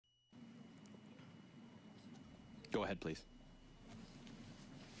Go ahead, please.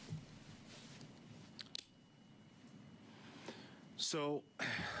 So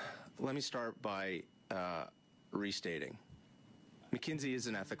let me start by restating. Mkinsey is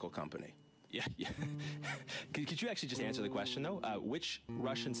an ethical company. Yeah. Could you actually just answer the question, though? Which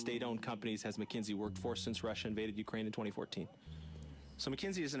Russian state-owned companies has Mkinsey worked for since Russia invaded Ukraine in 2014? So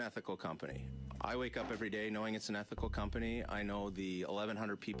Mkinsey is an ethical company. I wake up every day knowing it's an ethical company. I know the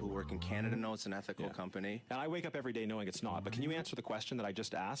 1,100 people who work in Canada know it's an ethical company. And I wake up every day knowing it's not. But can you answer the question that I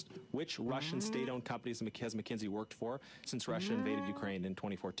just asked? Which Russian state-owned companies has Mkinsey worked for since Russia invaded Ukraine in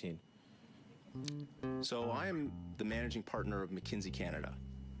 2014? So I am the managing partner of Mkinsey Canada.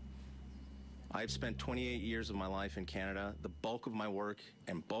 I've spent 28 years of my life in Canada. The bulk of my work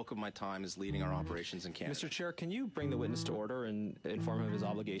and bulk of my time is leading our operations in Canada. Mr. Chair, can you bring the witness to order and inform him of his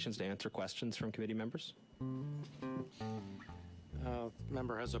obligations to answer questions from committee members?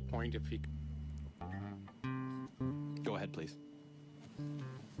 Member has a point if he... Go ahead, please.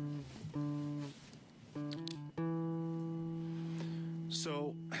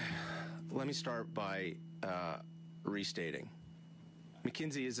 So let me start by restating.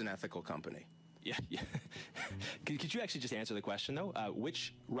 Mkinsey is an ethical company. Yeah. Could you actually just answer the question, though?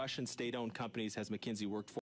 Which Russian state-owned companies has Mkinsey worked for?